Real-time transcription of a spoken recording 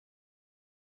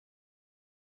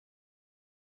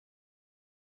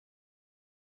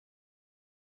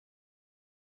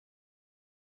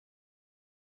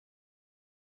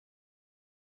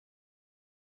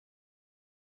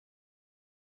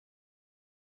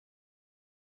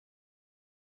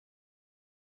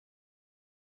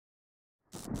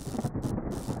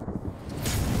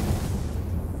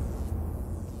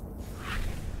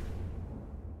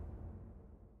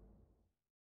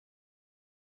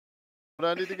Where do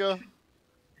I need to go?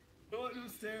 Go up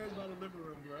those stairs by the living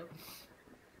room, bro.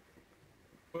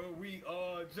 Where we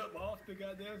jump off the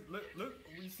goddamn. Look,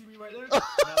 you see me right there?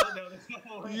 No, that's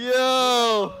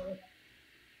Yo!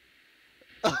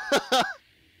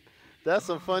 That's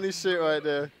some funny shit right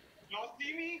there. Y'all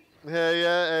see me? Hell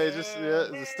yeah, hey, Yeah.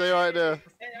 just stay right there.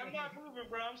 Hey, I'm not moving,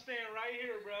 bro. I'm staying right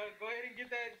here, bro. Go ahead and get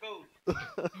that goat.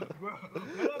 Bro,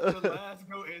 what if the last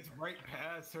goat is right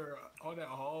past her on that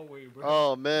hallway, bro?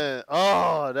 Oh man,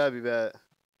 oh that'd be bad.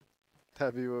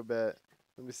 That'd be real bad.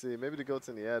 Let me see, maybe the goat's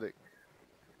in the attic.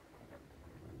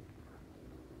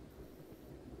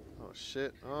 Oh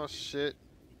shit, oh shit.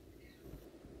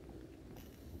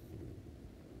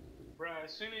 Bruh,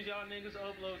 as soon as y'all niggas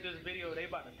upload this video, they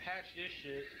about to patch this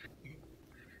shit.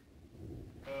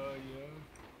 Yeah.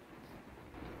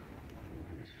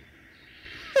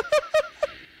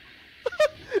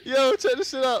 Yo, check this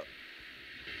shit out.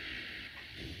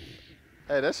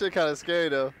 Hey, that shit kind of scary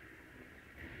though.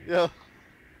 Yo,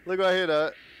 look right here,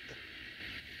 dog.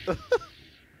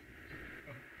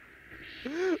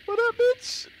 What up,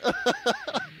 bitch?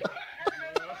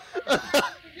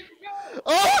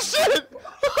 Oh shit!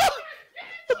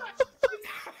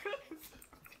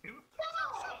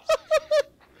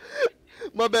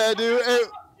 My bad, dude. Hey.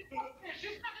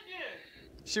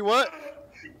 She what?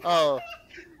 Oh.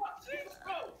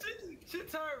 She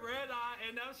turned red eye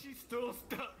and now she's still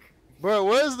stuck. Bro,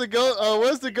 where's the goat?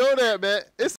 Where's the goat at, man?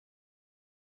 It's.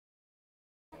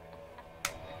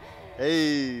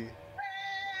 Hey.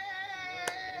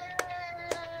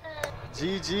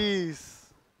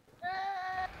 GG's.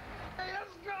 Hey,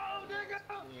 let's go, nigga!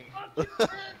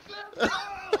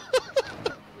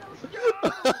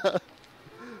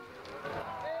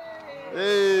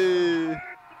 Hey.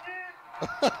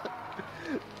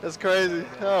 That's crazy.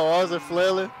 Oh, why is it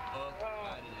flailing?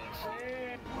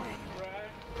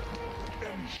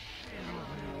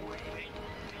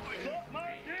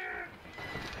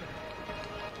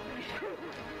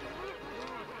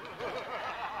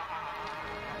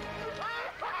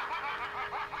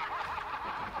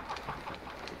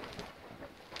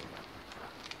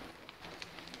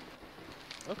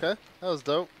 Okay, that was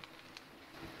dope.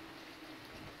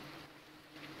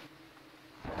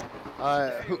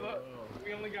 Alright. Hey, look,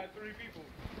 we only got 3 people.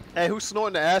 Hey, who's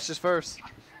snorting the ashes first?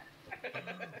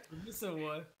 This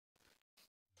one.